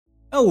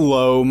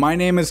Hello, my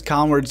name is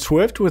Conward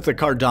Swift with the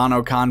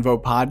Cardano Convo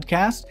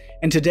podcast,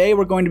 and today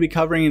we're going to be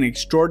covering an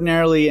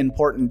extraordinarily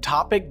important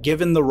topic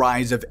given the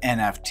rise of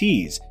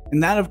NFTs,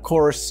 and that of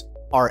course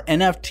are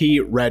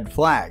NFT red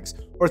flags,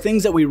 or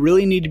things that we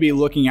really need to be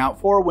looking out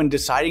for when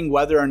deciding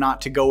whether or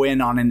not to go in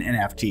on an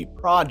NFT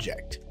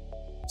project.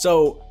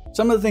 So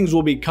some of the things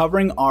we'll be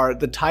covering are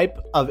the type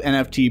of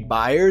NFT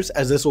buyers,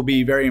 as this will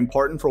be very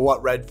important for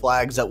what red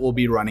flags that we'll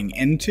be running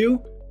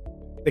into,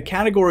 the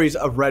categories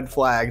of red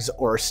flags,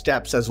 or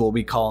steps as we'll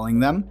be calling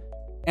them,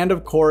 and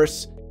of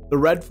course, the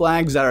red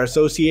flags that are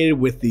associated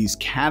with these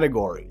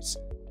categories.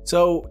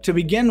 So to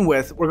begin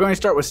with, we're going to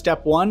start with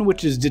step 1,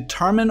 which is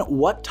determine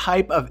what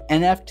type of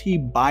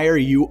NFT buyer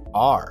you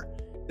are.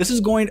 This is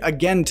going,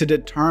 again, to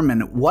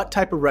determine what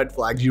type of red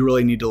flags you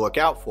really need to look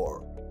out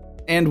for.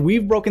 And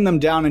we've broken them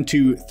down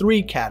into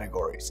 3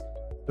 categories.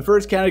 The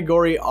first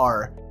category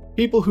are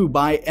people who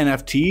buy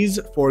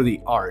NFTs for the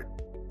art.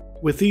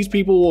 With these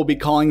people, we'll be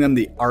calling them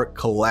the art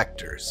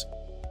collectors.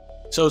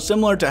 So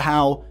similar to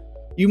how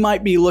you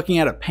might be looking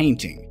at a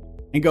painting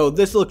and go,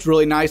 this looks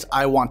really nice,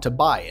 I want to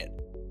buy it.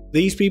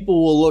 These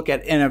people will look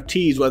at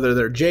NFTs, whether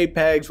they're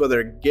JPEGs, whether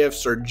they're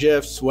GIFs or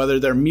GIFs, whether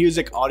they're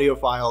music, audio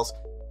files,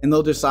 and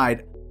they'll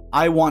decide,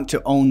 I want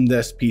to own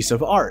this piece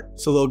of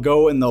art. So they'll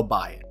go and they'll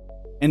buy it.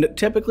 And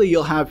typically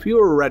you'll have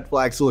fewer red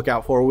flags to look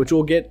out for, which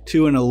we'll get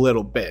to in a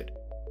little bit.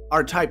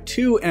 Our type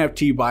 2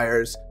 NFT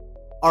buyers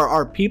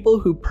are people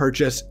who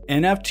purchase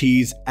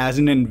NFTs as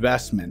an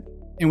investment,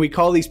 and we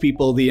call these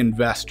people the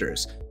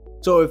investors.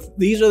 So if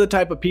these are the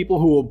type of people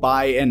who will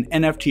buy an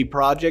NFT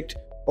project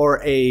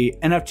or a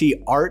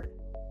NFT art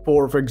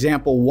for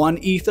example, 1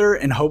 Ether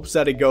in hopes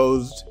that it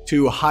goes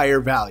to higher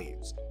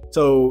values.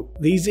 So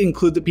these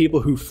include the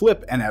people who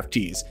flip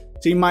NFTs.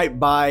 So you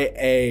might buy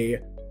a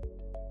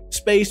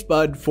Space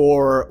Bud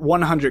for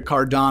 100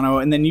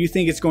 Cardano, and then you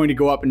think it's going to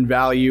go up in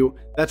value.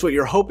 That's what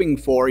you're hoping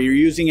for. You're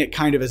using it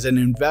kind of as an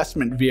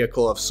investment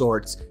vehicle of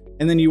sorts,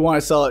 and then you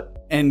want to sell it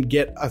and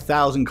get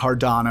 1,000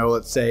 Cardano,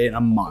 let's say, in a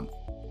month.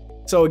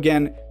 So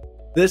again,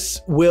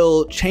 this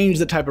will change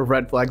the type of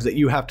red flags that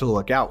you have to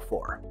look out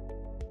for.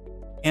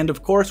 And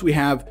of course, we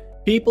have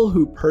people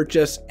who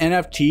purchase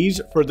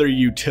NFTs for their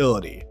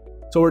utility.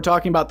 So we're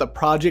talking about the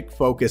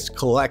project-focused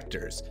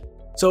collectors.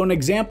 So an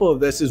example of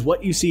this is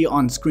what you see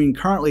on screen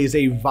currently is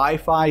a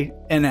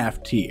ViFi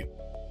NFT.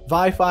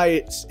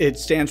 ViFi, it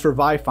stands for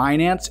Vi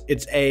Finance.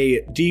 It's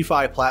a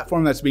DeFi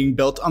platform that's being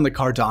built on the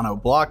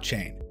Cardano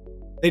blockchain.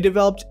 They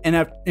developed an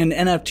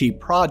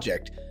NFT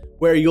project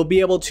where you'll be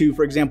able to,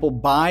 for example,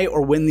 buy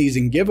or win these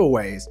in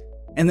giveaways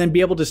and then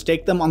be able to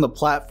stake them on the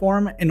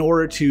platform in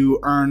order to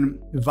earn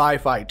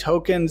ViFi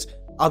tokens,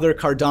 other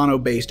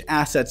Cardano-based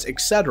assets,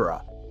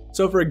 etc.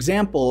 So for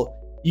example,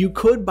 you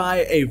could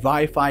buy a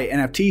ViFi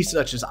NFT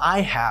such as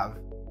I have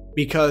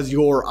because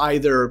you're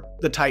either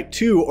the type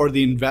 2 or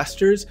the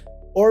investors,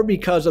 or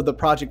because of the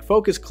project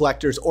focus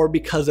collectors, or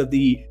because of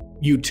the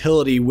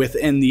utility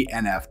within the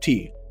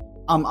NFT.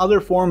 Other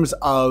forms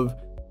of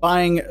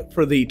buying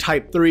for the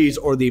type 3s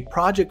or the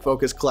project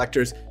focus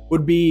collectors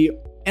would be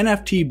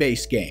NFT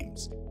based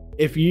games.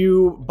 If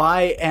you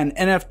buy an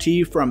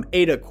NFT from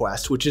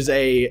AdaQuest, which is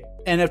a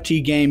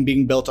NFT game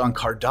being built on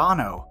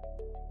Cardano,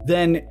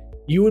 then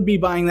you would be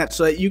buying that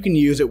so that you can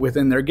use it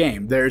within their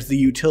game. There's the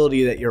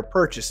utility that you're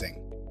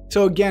purchasing.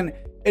 So again,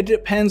 it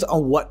depends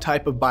on what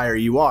type of buyer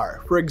you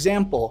are. For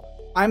example,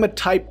 I'm a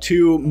type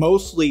 2,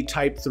 mostly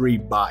type 3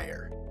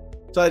 buyer.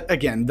 So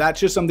again,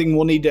 that's just something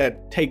we'll need to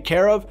take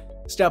care of.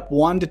 Step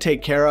 1 to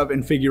take care of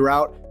and figure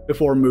out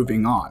before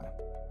moving on.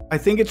 I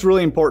think it's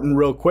really important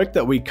real quick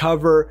that we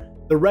cover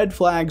the red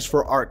flags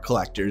for art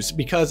collectors,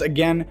 because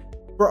again,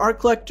 for art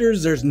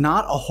collectors, there's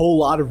not a whole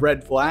lot of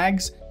red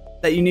flags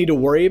that you need to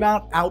worry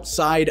about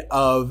outside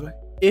of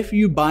if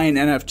you buy an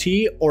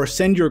NFT or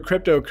send your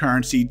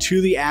cryptocurrency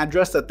to the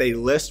address that they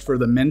list for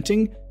the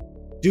minting,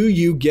 do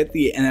you get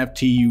the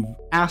NFT you've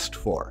asked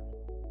for?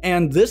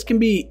 And this can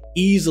be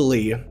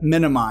easily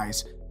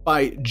minimized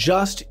by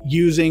just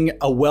using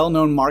a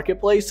well-known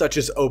marketplace such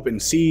as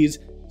OpenSeas,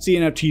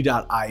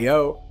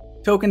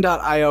 CNFT.io,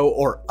 Token.io,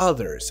 or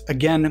others.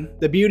 Again,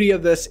 the beauty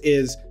of this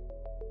is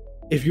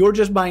if you're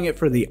just buying it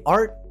for the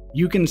art,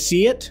 you can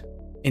see it.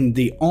 And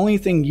the only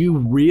thing you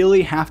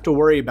really have to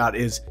worry about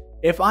is,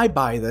 if I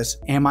buy this,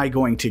 am I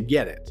going to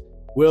get it?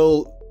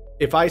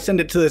 If I send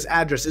it to this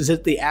address, is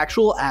it the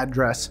actual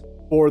address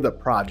for the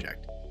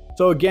project?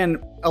 So again,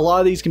 a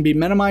lot of these can be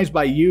minimized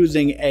by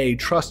using a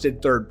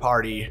trusted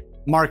third-party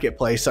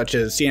marketplace such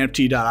as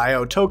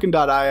CNFT.io,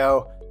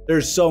 Token.io.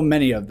 There's so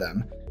many of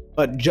them,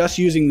 but just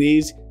using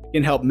these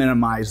can help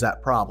minimize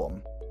that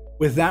problem.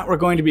 With that, we're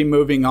going to be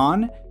moving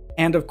on.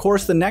 And of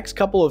course, the next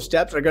couple of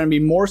steps are going to be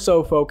more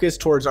so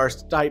focused towards our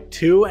type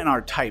 2 and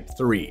our type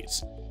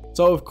 3s.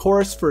 So of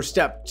course, for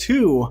step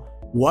 2,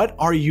 what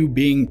are you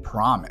being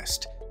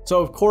promised? So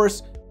of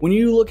course, when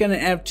you look at an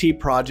NFT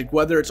project,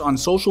 whether it's on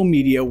social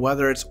media,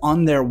 whether it's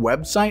on their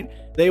website,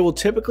 they will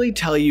typically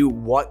tell you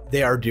what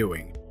they are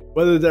doing.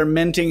 Whether they're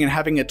minting and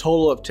having a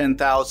total of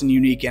 10,000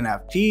 unique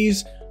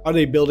NFTs, are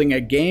they building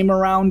a game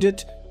around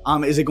it,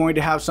 Is it going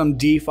to have some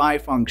DeFi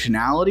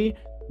functionality?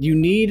 You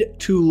need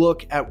to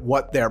look at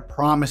what they're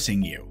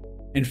promising you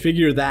and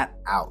figure that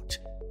out.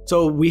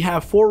 So we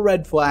have 4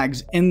 red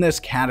flags in this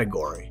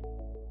category.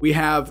 We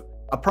have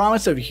a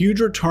promise of huge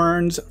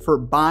returns for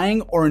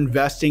buying or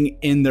investing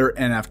in their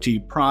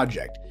NFT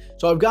project.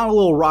 So I've got a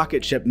little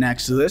rocket ship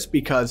next to this,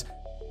 because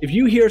if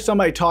you hear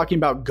somebody talking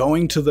about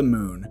going to the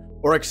moon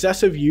or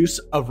excessive use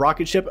of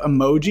rocket ship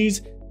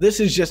emojis, this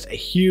is just a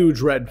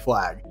huge red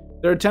flag.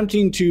 They're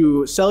attempting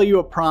to sell you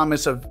a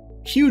promise of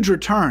huge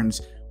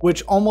returns,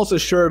 which almost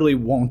assuredly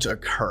won't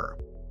occur.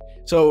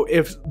 So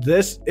if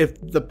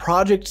the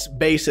project's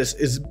basis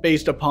is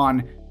based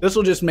upon this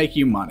will just make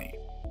you money,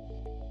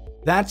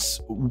 that's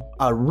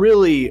a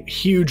really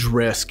huge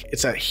risk.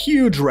 It's a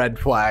huge red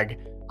flag.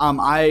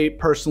 I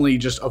personally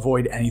just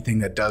avoid anything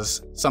that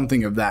does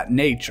something of that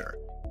nature.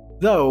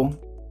 Though,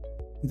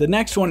 the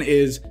next one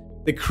is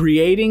the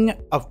creating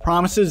of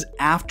promises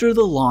after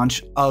the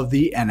launch of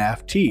the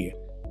NFT.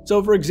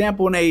 So for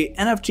example, when a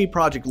NFT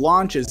project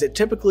launches, it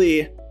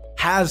typically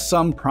has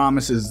some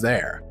promises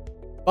there.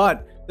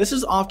 But this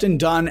is often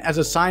done as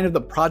a sign of the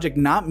project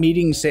not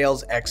meeting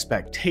sales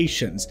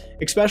expectations,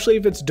 especially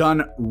if it's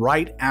done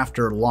right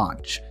after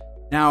launch.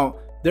 Now,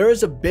 there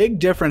is a big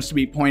difference to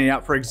be pointed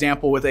out. For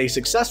example, with a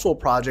successful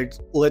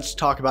project, let's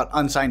talk about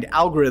Unsigned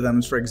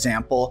Algorithms, for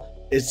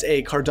example. It's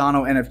a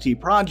Cardano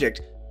NFT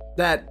project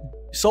that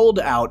sold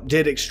out,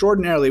 did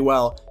extraordinarily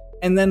well,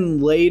 and then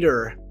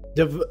later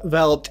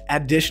developed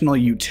additional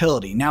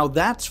utility. Now,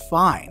 that's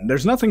fine.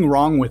 There's nothing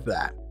wrong with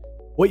that.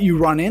 What you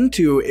run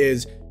into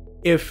is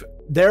if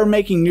they're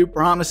making new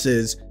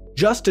promises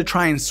just to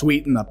try and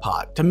sweeten the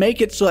pot, to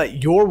make it so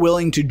that you're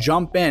willing to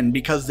jump in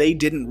because they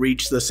didn't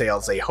reach the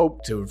sales they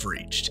hoped to have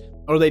reached,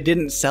 or they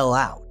didn't sell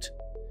out.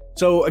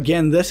 So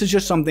again, this is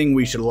just something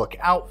we should look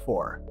out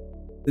for.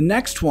 The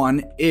next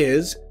one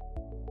is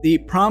the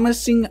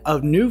promising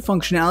of new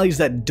functionalities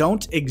that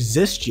don't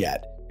exist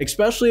yet,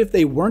 especially if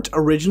they weren't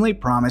originally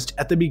promised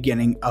at the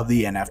beginning of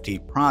the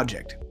NFT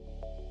project.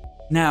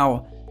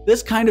 Now,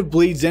 this kind of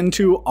bleeds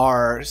into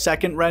our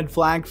second red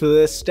flag for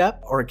this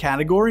step or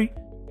category,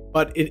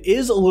 but it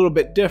is a little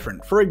bit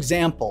different. For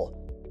example,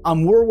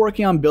 we're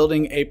working on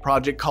building a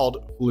project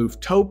called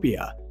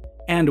Flooftopia,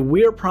 and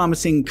we're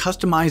promising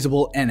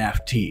customizable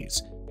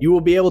NFTs. You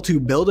will be able to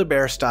build a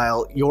bear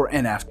style your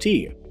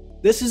NFT.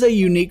 This is a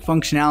unique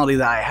functionality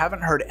that I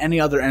haven't heard any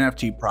other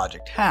NFT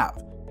project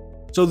have.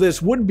 So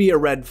this would be a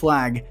red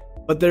flag,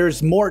 but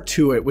there's more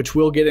to it, which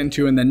we'll get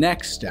into in the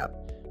next step.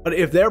 But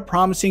if they're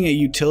promising a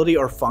utility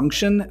or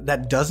function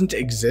that doesn't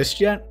exist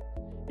yet,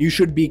 you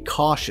should be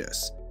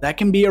cautious. That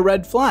can be a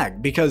red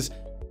flag because,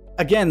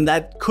 again,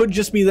 that could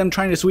just be them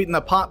trying to sweeten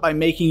the pot by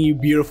making you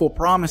beautiful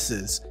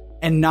promises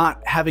and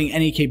not having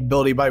any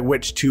capability by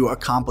which to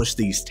accomplish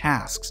these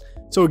tasks.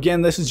 So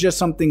again, this is just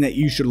something that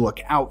you should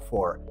look out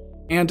for.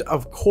 And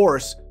of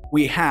course,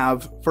 we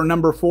have, for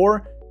number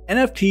 4,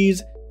 NFTs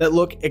that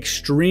look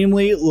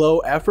extremely low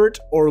effort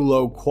or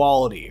low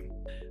quality.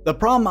 The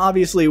problem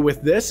obviously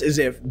with this is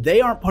if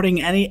they aren't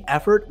putting any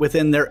effort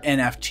within their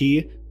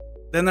NFT,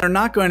 then they're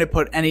not going to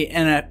put any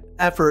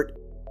effort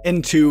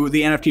into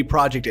the NFT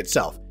project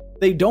itself.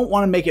 They don't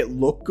want to make it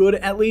look good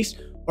at least,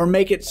 or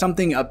make it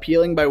something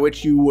appealing by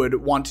which you would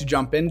want to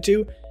jump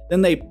into.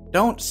 Then they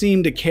don't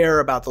seem to care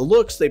about the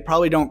looks, they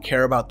probably don't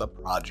care about the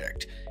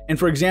project. And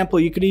for example,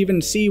 you could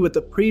even see with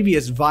the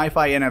previous ViFi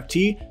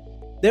NFT,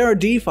 they're a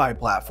DeFi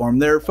platform.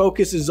 Their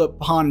focus is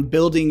upon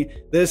building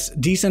this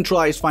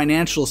decentralized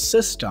financial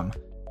system,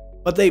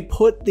 but they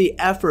put the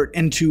effort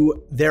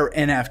into their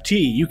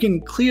NFT. You can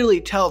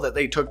clearly tell that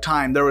they took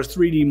time. There was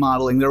 3D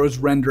modeling, there was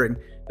rendering,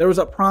 there was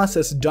a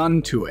process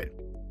done to it.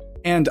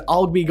 And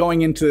I'll be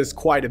going into this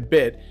quite a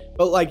bit,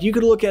 but like you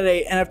could look at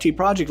a NFT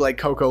project like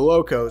Coco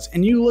Locos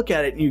and you look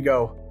at it and you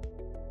go,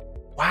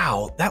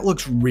 wow, that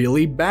looks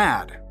really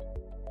bad.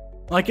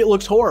 Like it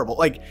looks horrible.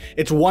 Like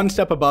it's one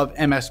step above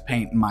MS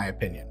Paint in my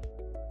opinion.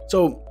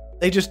 So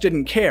they just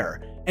didn't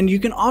care. And you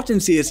can often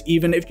see this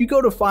even if you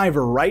go to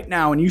Fiverr right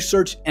now and you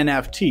search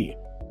NFT,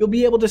 you'll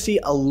be able to see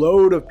a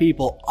load of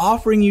people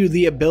offering you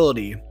the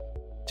ability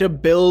to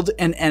build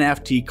an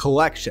NFT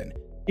collection.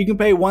 You can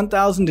pay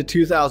 $1,000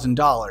 to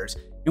 $2,000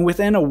 and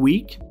within a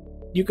week,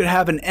 you could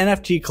have an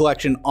NFT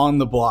collection on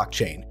the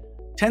blockchain.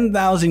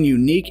 10,000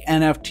 unique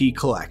NFT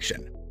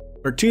collection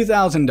for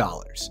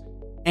 $2,000.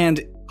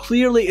 And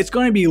clearly, it's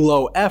going to be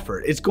low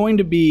effort. It's going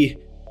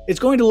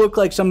to look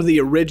like some of the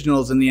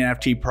originals in the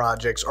NFT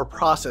projects or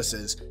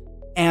processes,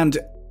 and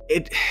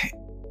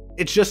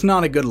it's just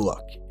not a good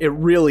look. It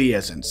really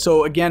isn't.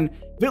 So again,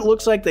 if it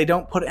looks like they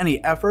don't put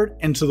any effort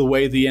into the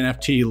way the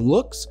NFT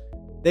looks,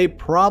 they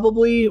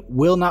probably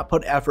will not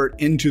put effort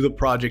into the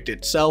project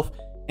itself.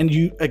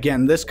 And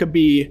again, this could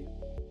be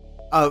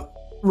a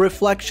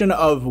reflection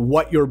of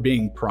what you're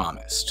being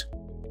promised.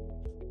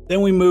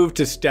 Then we move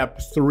to step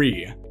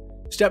 3.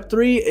 Step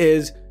 3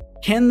 is,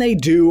 can they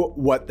do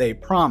what they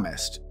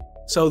promised?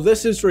 So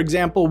this is, for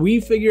example, we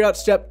figured out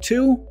step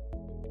 2.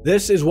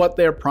 This is what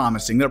they're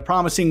promising. They're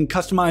promising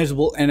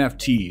customizable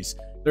NFTs.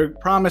 They're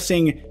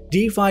promising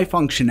DeFi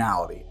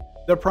functionality.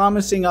 They're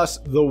promising us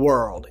the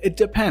world. It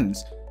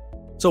depends.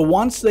 So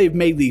once they've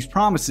made these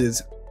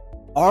promises,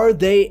 are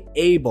they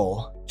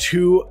able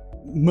to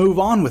move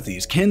on with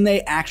these? Can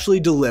they actually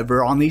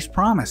deliver on these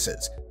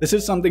promises? This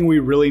is something we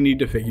really need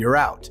to figure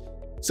out.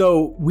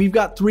 So we've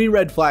got 3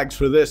 red flags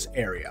for this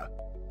area.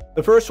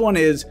 The first one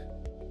is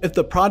if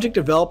the project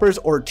developers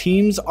or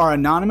teams are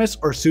anonymous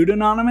or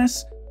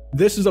pseudonymous,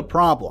 this is a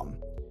problem.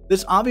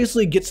 This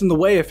obviously gets in the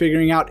way of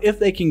figuring out if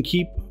they can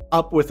keep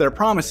up with their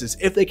promises,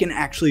 if they can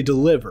actually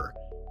deliver.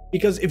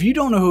 Because if you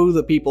don't know who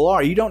the people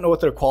are, you don't know what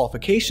their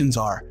qualifications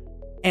are,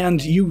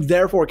 and you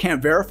therefore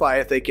can't verify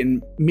if they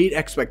can meet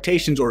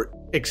expectations or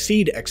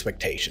exceed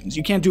expectations.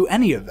 You can't do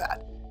any of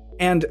that.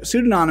 And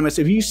pseudonymous,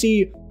 if you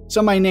see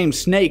somebody named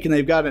Snake and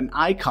they've got an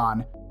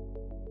icon,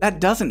 that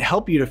doesn't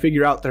help you to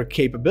figure out their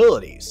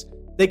capabilities.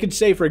 They could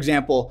say, for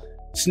example,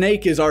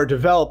 Snake is our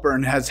developer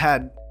and has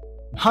had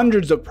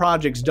hundreds of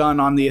projects done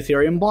on the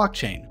Ethereum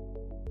blockchain.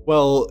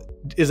 Well,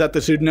 is that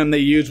the pseudonym they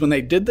used when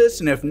they did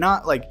this? And if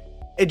not,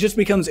 it just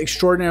becomes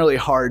extraordinarily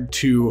hard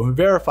to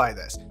verify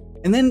this.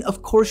 And then,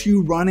 of course,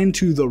 you run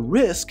into the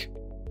risk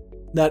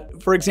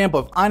that, for example,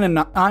 if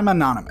I'm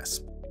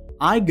anonymous,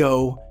 I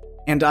go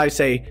and I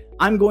say,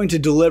 I'm going to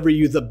deliver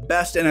you the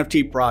best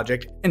NFT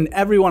project, and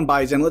everyone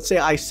buys in. Let's say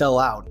I sell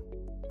out.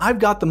 I've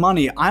got the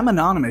money. I'm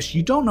anonymous.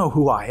 You don't know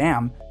who I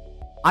am.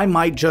 I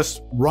might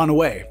just run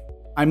away.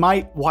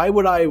 Why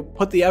would I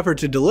put the effort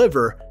to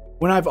deliver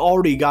when I've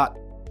already got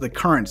the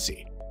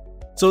currency?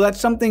 So that's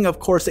something, of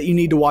course, that you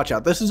need to watch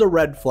out. This is a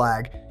red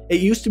flag.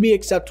 It used to be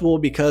acceptable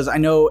because I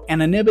know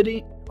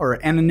anonymity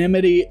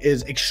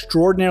is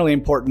extraordinarily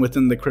important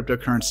within the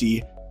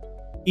cryptocurrency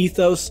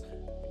ethos,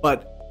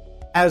 but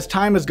as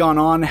time has gone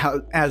on,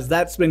 as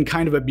that's been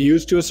kind of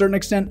abused to a certain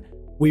extent,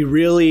 we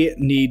really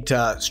need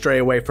to stray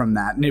away from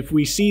that. And if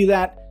we see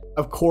that,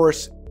 of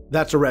course,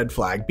 that's a red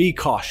flag. Be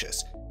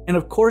cautious. And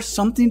of course,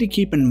 something to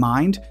keep in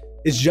mind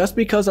is just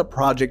because a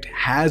project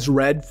has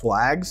red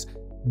flags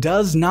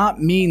does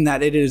not mean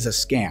that it is a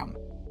scam.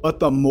 But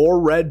the more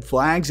red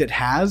flags it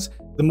has,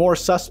 the more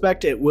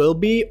suspect it will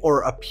be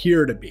or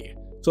appear to be.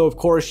 So of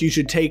course, you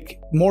should take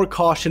more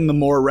caution the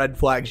more red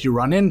flags you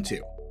run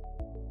into.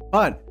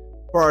 But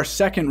for our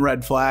second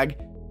red flag,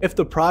 if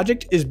the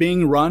project is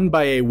being run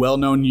by a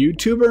well-known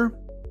YouTuber,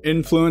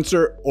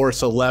 influencer, or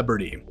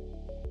celebrity,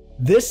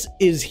 this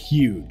is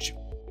huge.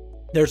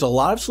 There's a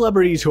lot of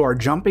celebrities who are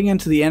jumping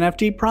into the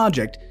NFT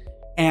project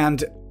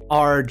and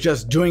are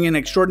just doing an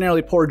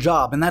extraordinarily poor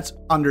job, and that's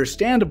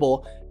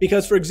understandable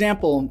because, for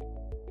example,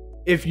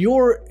 if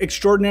you're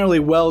extraordinarily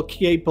well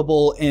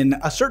capable in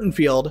a certain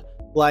field,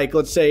 like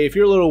let's say if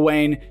you're Lil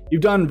Wayne,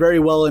 you've done very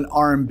well in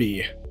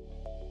R&B,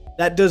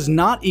 that does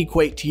not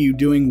equate to you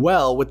doing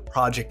well with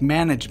project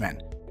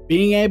management.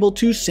 Being able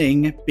to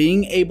sing,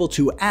 being able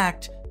to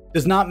act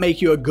does not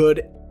make you a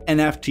good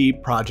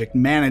NFT project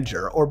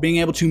manager or being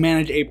able to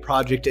manage a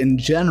project in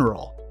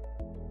general.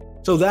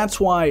 So that's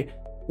why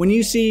when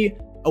you see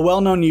a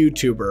well-known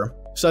YouTuber,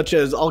 such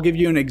as, I'll give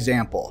you an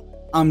example,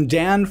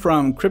 Dan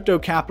from Crypto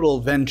Capital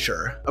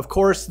Venture. Of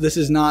course, this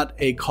is not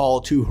a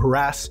call to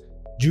harass.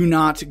 Do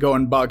not go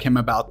and bug him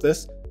about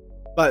this.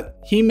 But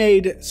he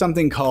made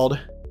something called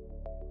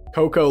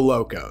Coco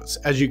Locos,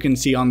 as you can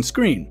see on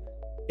screen.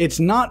 It's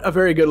not a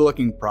very good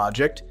looking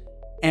project,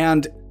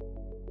 and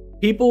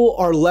people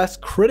are less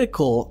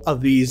critical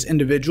of these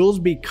individuals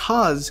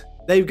because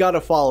they've got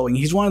a following.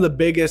 He's one of the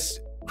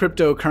biggest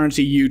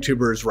cryptocurrency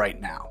YouTubers right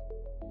now.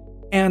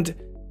 And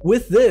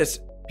with this,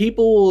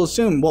 people will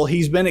assume, well,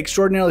 he's been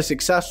extraordinarily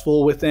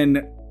successful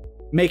within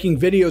making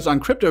videos on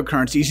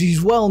cryptocurrencies.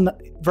 He's well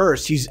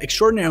versed. He's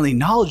extraordinarily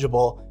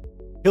knowledgeable.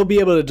 He'll be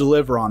able to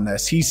deliver on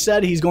this. He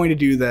said he's going to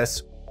do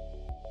this.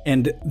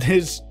 And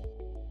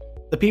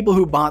the people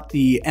who bought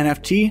the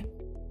NFT,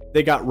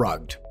 they got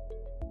rugged.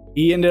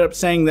 He ended up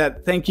saying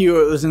that, thank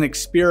you, it was an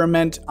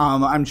experiment.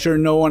 I'm sure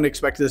no one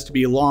expected this to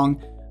be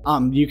long.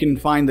 You can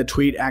find the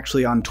tweet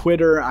actually on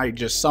Twitter. I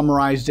just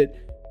summarized it.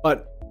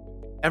 But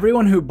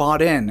everyone who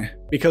bought in,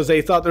 because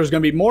they thought there was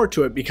going to be more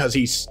to it, because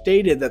he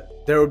stated that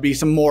there would be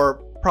some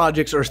more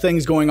projects or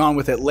things going on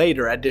with it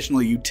later,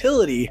 additional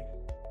utility,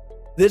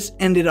 this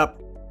ended up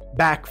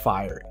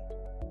backfiring.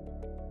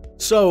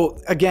 So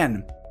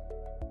again,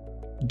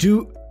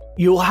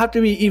 you'll have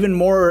to be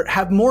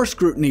have more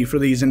scrutiny for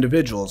these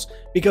individuals,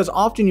 because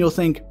often you'll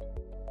think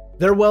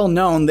they're well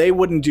known, they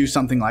wouldn't do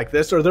something like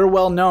this, or they're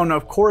well known,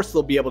 of course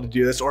they'll be able to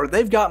do this, or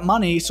they've got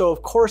money, so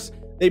of course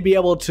they'd be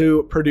able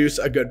to produce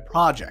a good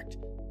project.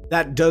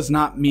 That does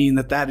not mean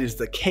that that is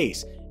the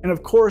case. And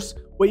of course,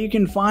 what you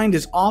can find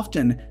is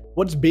often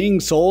what's being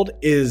sold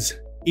is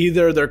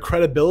either their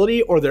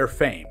credibility or their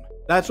fame.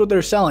 That's what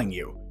they're selling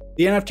you.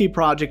 The NFT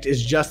project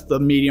is just the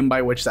medium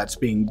by which that's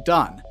being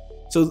done.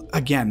 So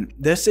again,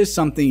 this is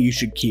something you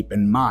should keep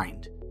in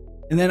mind.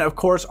 And then of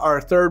course, our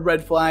third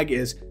red flag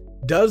is,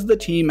 does the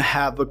team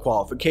have the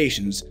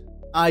qualifications?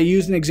 I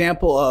use an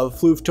example of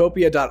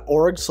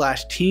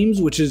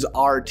flooftopia.org/teams, which is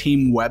our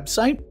team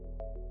website.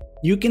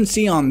 You can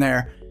see on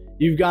there,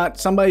 you've got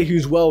somebody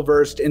who's well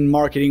versed in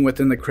marketing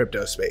within the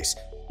crypto space.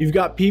 You've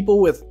got people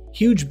with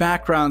huge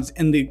backgrounds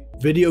in the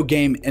video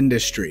game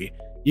industry.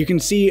 You can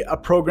see a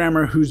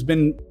programmer who's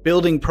been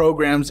building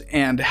programs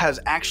and has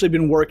actually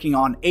been working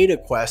on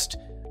AdaQuest,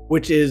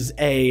 which is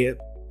a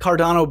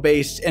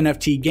Cardano-based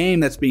NFT game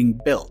that's being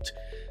built.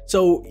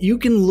 So you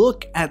can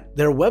look at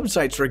their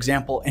websites, for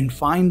example, and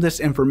find this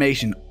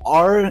information.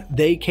 Are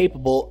they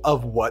capable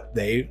of what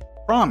they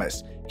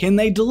promise? Can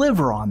they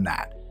deliver on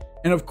that?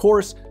 And of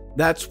course,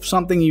 that's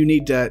something you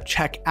need to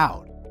check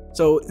out.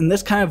 And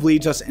this kind of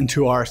leads us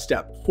into our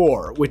step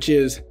 4, which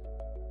is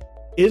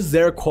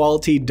there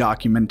quality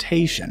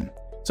documentation?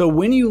 So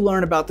when you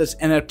learn about this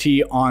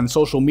NFT on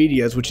social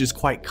medias, which is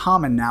quite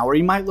common now, or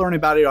you might learn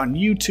about it on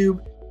YouTube,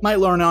 might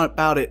learn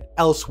about it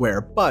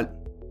elsewhere, but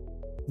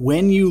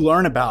when you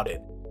learn about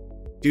it,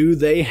 do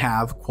they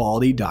have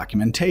quality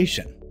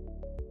documentation?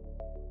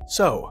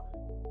 So,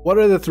 what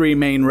are the 3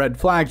 main red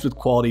flags with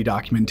quality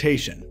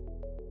documentation?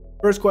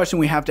 First question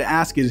we have to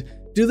ask is,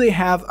 do they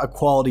have a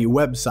quality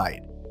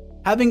website?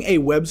 Having a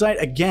website,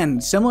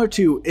 again, similar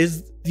to,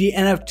 is the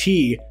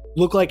NFT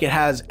look like it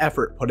has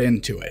effort put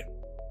into it?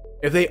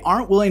 If they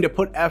aren't willing to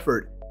put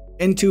effort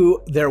into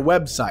their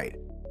website,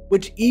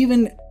 which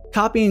even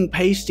copying and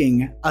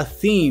pasting a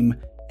theme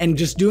and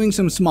just doing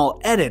some small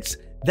edits,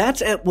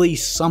 that's at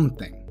least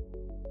something.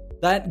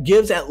 That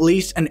gives at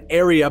least an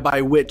area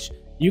by which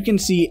you can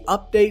see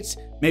updates.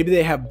 Maybe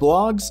they have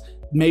blogs,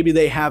 maybe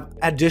they have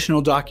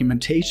additional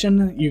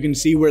documentation. You can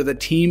see where the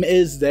team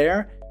is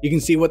there. You can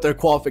see what their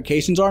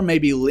qualifications are,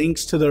 maybe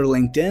links to their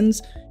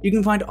LinkedIns. You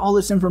can find all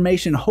this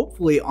information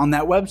hopefully on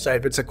that website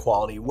if it's a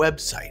quality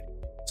website.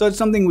 So it's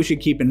something we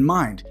should keep in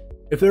mind.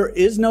 If there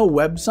is no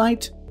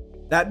website,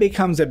 that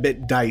becomes a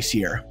bit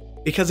dicier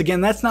because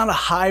again, that's not a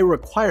high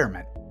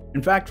requirement.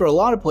 In fact, for a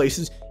lot of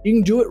places, you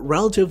can do it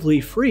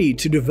relatively free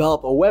to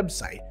develop a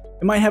website.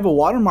 It might have a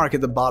watermark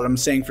at the bottom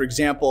saying, for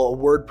example, a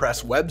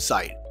WordPress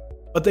website,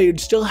 but they'd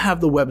still have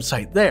the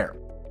website there.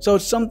 So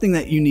it's something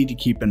that you need to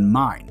keep in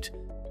mind.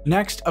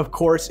 Next, of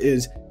course,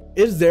 is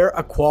there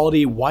a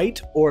quality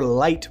white or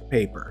light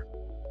paper?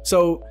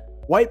 So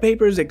white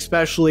papers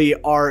especially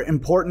are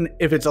important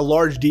if it's a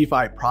large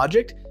DeFi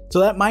project, so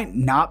that might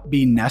not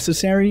be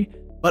necessary,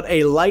 but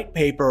a light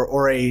paper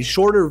or a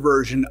shorter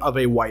version of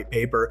a white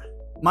paper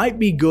might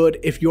be good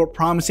if you're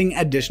promising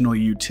additional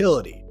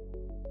utility.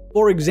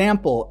 For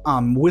example,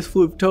 with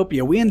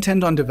Flooftopia, we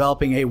intend on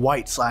developing a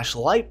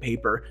white/light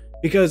paper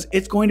because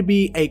it's going to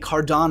be a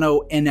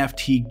Cardano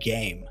NFT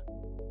game.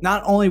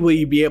 Not only will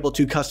you be able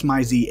to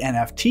customize the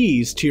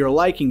NFTs to your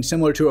liking,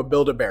 similar to a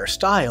Build-A-Bear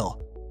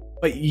style,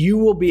 but you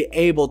will be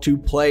able to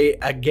play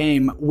a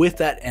game with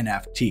that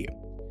NFT.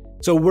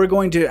 So we're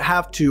going to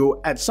have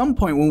to, at some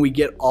point when we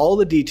get all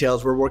the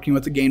details, we're working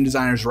with the game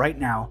designers right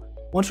now,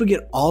 once we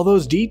get all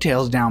those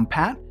details down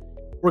pat,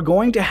 we're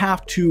going to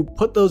have to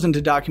put those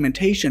into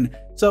documentation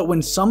so that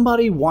when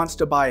somebody wants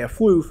to buy a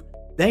floof,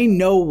 they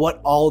know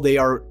what all they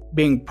are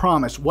being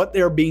promised, what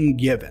they're being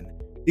given.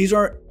 These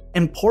are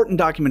important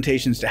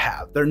documentations to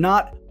have. They're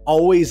not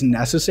always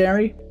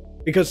necessary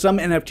because some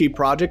NFT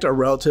projects are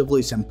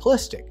relatively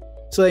simplistic,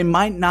 so they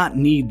might not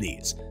need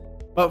these.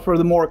 But for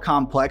the more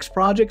complex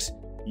projects,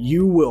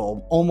 you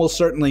will almost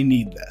certainly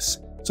need this.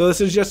 So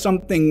this is just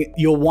something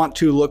you'll want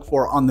to look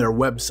for on their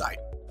website.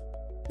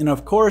 And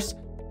of course,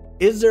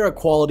 is there a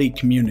quality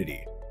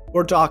community?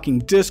 We're talking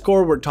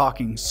Discord, we're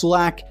talking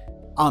Slack.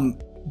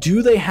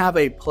 Do they have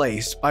a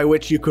place by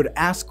which you could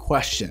ask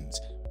questions,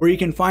 where you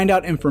can find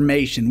out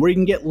information, where you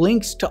can get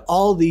links to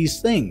all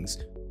these things?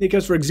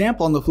 Because for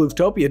example, on the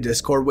Flooftopia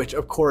Discord, which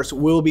of course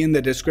will be in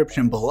the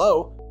description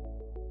below,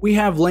 we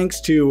have links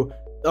to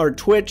our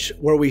Twitch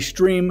where we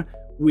stream,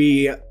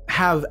 we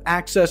have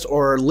access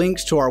or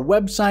links to our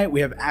website, we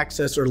have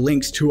access or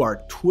links to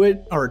our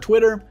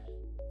Twitter.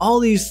 All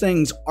these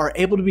things are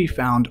able to be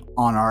found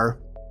on our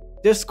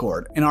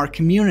Discord, in our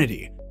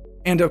community.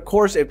 And of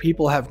course, if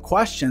people have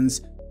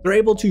questions, they're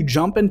able to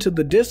jump into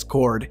the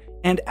Discord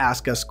and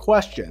ask us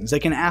questions. They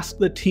can ask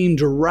the team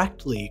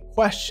directly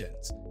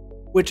questions,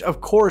 which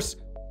of course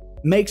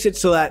makes it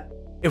so that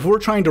if we're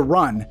trying to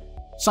run,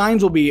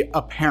 signs will be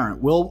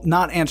apparent. We'll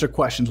not answer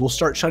questions. We'll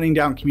start shutting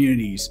down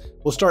communities.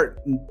 We'll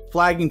start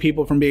flagging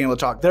people from being able to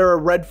talk. There are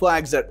red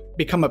flags that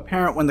become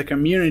apparent when the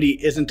community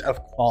isn't of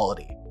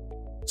quality.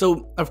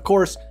 So of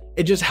course,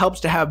 it just helps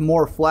to have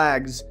more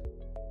flags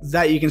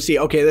that you can see,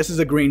 okay, this is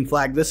a green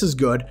flag, this is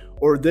good,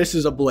 or this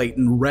is a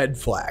blatant red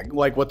flag,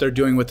 like what they're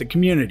doing with the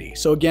community.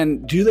 So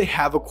again, do they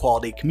have a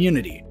quality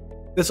community?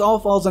 This all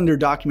falls under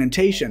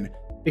documentation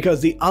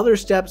because the other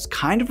steps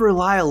kind of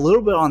rely a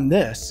little bit on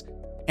this,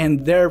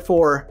 and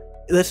therefore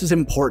this is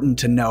important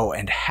to know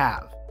and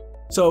have.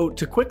 So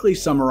to quickly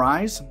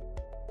summarize,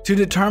 to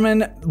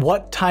determine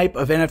what type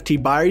of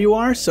NFT buyer you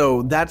are,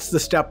 so that's the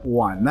step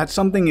 1. That's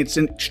something that's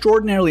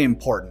extraordinarily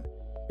important.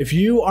 If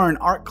you are an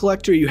art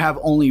collector, you have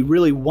only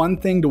really one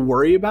thing to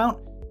worry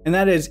about, and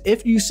that is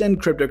if you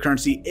send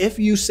cryptocurrency, if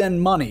you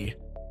send money,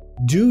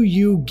 do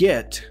you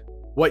get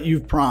what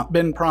you've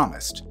been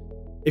promised?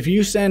 If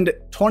you send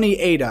 20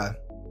 ADA,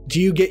 do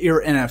you get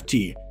your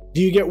NFT?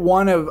 Do you get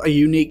one of a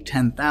unique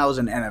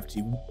 10,000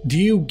 NFT? Do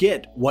you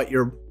get what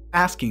you're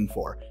asking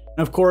for. And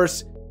of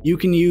course, you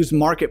can use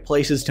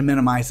marketplaces to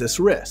minimize this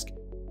risk.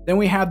 Then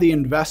we have the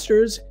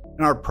investors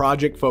and our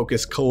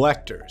project-focused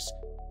collectors.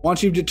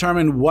 Once you've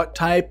determined what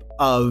type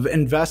of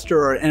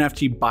investor or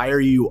NFT buyer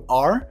you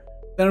are,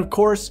 then of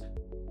course,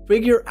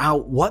 figure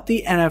out what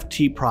the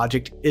NFT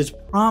project is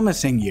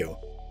promising you.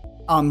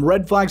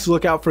 Red flags to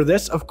look out for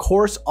this, of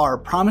course, are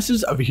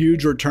promises of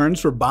huge returns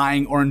for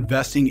buying or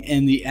investing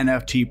in the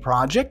NFT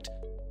project,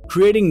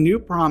 creating new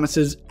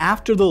promises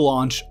after the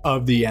launch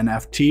of the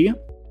NFT,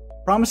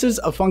 promises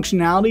of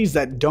functionalities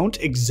that don't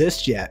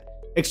exist yet,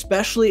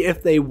 especially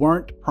if they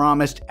weren't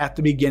promised at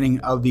the beginning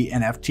of the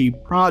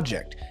NFT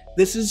project.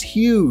 This is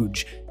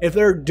huge. If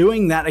they're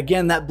doing that,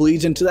 again, that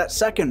bleeds into that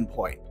second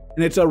point,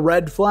 and it's a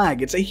red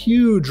flag. It's a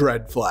huge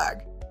red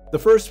flag. The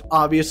first,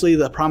 obviously,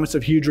 the promise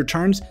of huge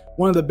returns,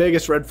 one of the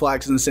biggest red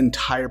flags in this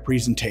entire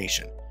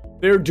presentation.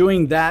 If they're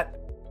doing that,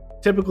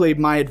 typically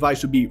my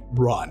advice would be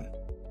run.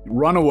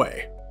 Run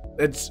away.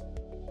 It's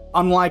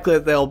unlikely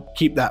that they'll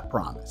keep that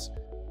promise.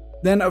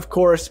 Then, of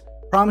course,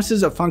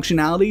 promises of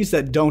functionalities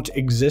that don't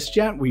exist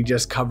yet. We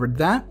just covered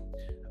that.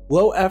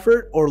 Low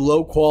effort or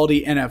low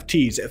quality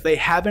NFTs. If they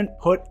haven't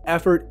put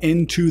effort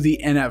into the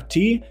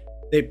NFT,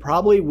 they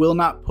probably will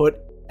not put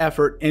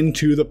effort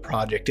into the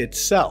project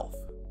itself.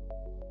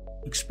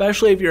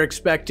 Especially if you're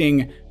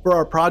expecting, for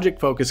our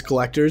project-focused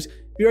collectors, if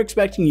you're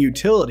expecting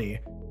utility,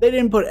 they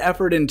didn't put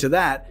effort into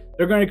that,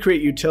 they're going to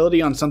create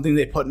utility on something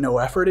they put no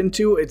effort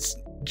into. It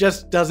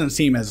just doesn't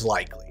seem as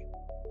likely.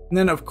 And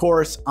then, of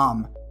course,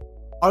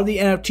 are the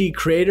NFT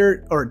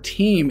creator or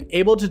team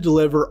able to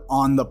deliver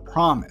on the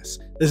promise?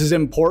 This is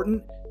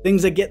important.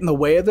 Things that get in the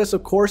way of this,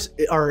 of course,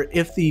 are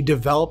if the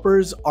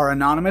developers are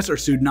anonymous or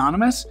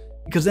pseudonymous,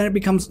 because then it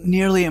becomes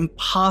nearly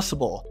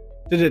impossible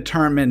to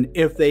determine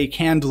if they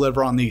can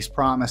deliver on these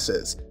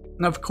promises.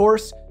 And of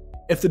course,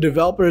 if the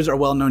developers are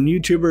well-known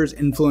YouTubers,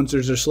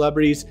 influencers, or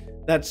celebrities,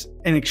 that's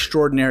an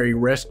extraordinary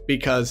risk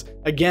because,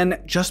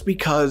 again, just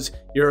because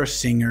you're a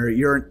singer,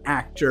 you're an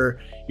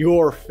actor,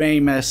 you're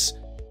famous,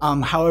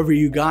 however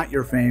you got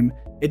your fame,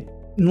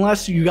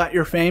 unless you got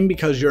your fame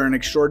because you're an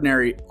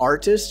extraordinary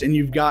artist and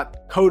you've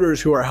got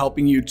coders who are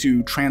helping you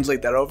to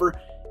translate that over,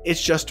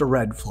 it's just a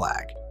red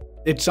flag.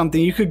 It's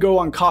something you could go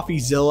on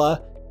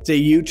CoffeeZilla, it's a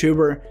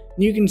YouTuber,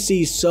 and you can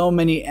see so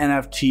many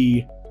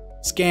NFT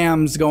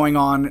scams going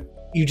on.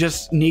 You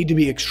just need to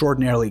be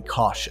extraordinarily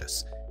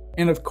cautious.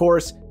 And of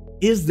course,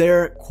 is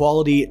there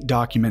quality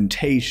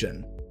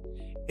documentation?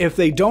 If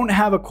they don't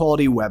have a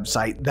quality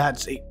website,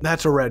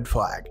 that's a red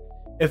flag.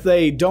 If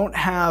they don't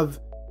have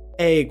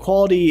a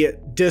quality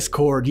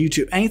Discord,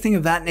 YouTube, anything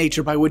of that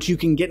nature by which you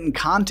can get in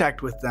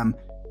contact with them,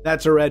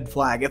 that's a red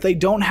flag. If they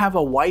don't have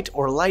a white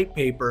or light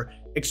paper,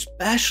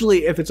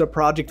 especially if it's a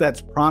project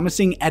that's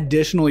promising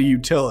additional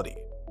utility.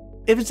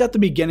 If it's at the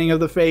beginning of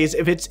the phase,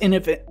 if it's in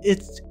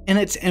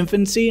its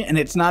infancy and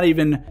it's not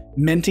even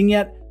minting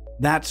yet,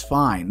 that's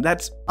fine.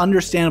 That's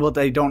understandable that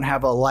they don't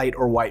have a light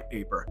or white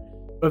paper.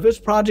 But if this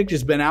project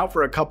has been out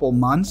for a couple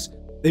months,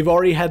 they've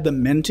already had the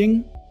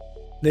minting,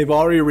 they've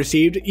already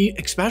received,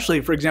 especially,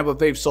 for example, if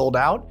they've sold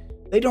out,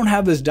 they don't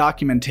have this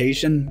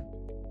documentation,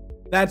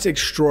 that's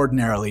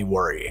extraordinarily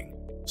worrying.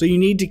 So you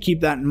need to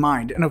keep that in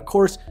mind. And of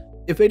course,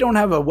 if they don't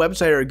have a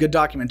website or a good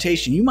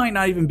documentation, you might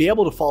not even be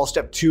able to follow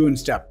step 2 and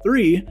step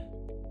 3,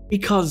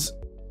 because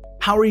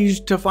how are you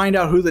to find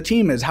out who the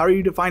team is? How are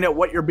you to find out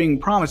what you're being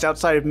promised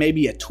outside of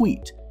maybe a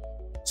tweet?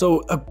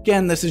 So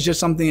again, this is just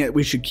something that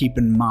we should keep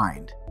in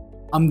mind.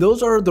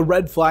 Those are the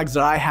red flags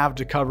that I have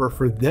to cover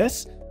for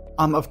this.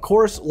 Of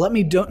course, let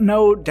me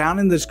know down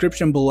in the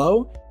description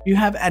below if you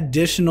have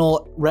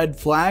additional red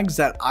flags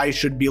that I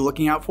should be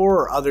looking out for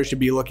or others should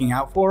be looking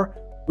out for.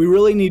 We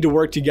really need to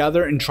work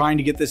together in trying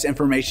to get this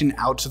information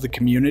out to the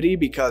community,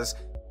 because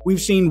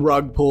we've seen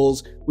rug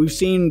pulls, we've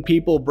seen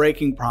people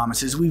breaking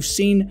promises, we've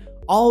seen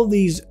all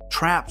these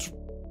traps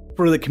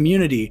for the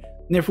community.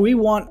 And if we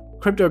want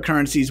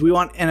cryptocurrencies, we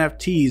want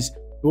NFTs,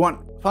 we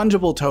want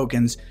fungible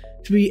tokens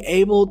to be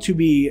able to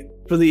be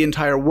for the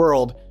entire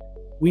world,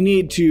 we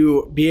need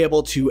to be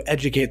able to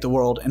educate the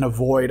world and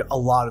avoid a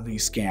lot of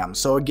these scams.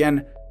 So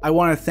again, I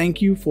want to thank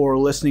you for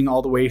listening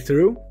all the way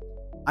through.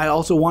 I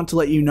also want to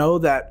let you know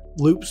that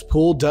Loops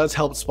Pool does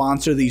help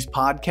sponsor these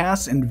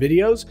podcasts and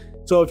videos.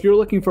 So if you're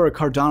looking for a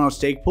Cardano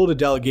stake pool to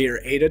delegate your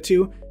ADA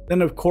to,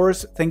 then of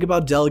course, think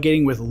about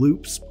delegating with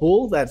Loops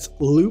Pool. That's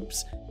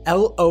Loops,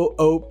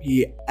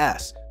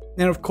 Loops.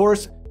 And of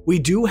course, we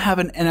do have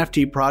an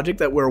NFT project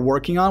that we're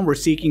working on. We're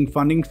seeking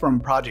funding from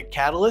Project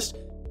Catalyst.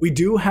 We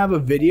do have a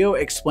video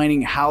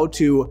explaining how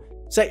to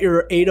set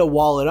your ADA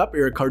wallet up,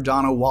 your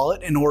Cardano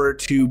wallet, in order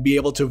to be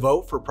able to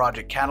vote for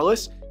Project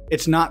Catalyst.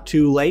 It's not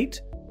too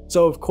late.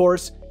 So of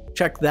course,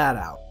 check that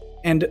out.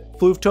 And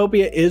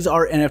Flooftopia is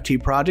our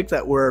NFT project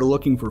that we're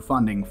looking for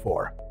funding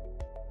for.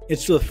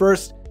 It's the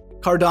first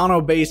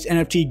Cardano-based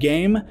NFT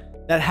game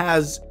that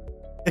has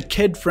a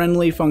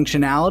kid-friendly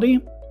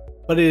functionality,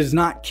 but it is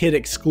not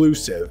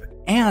kid-exclusive.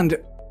 And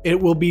it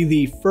will be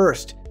the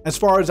first, as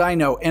far as I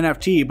know,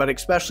 NFT, but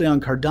especially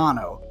on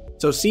Cardano,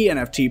 so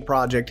CNFT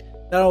project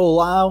that'll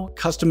allow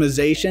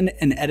customization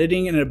and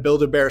editing in a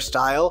Build-A-Bear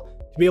style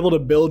to be able to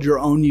build your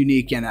own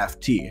unique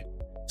NFT.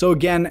 So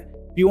again,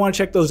 if you want to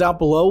check those out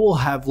below, we'll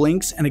have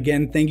links. And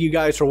again, thank you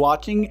guys for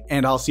watching,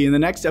 and I'll see you in the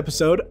next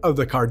episode of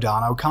the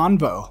Cardano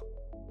Convo.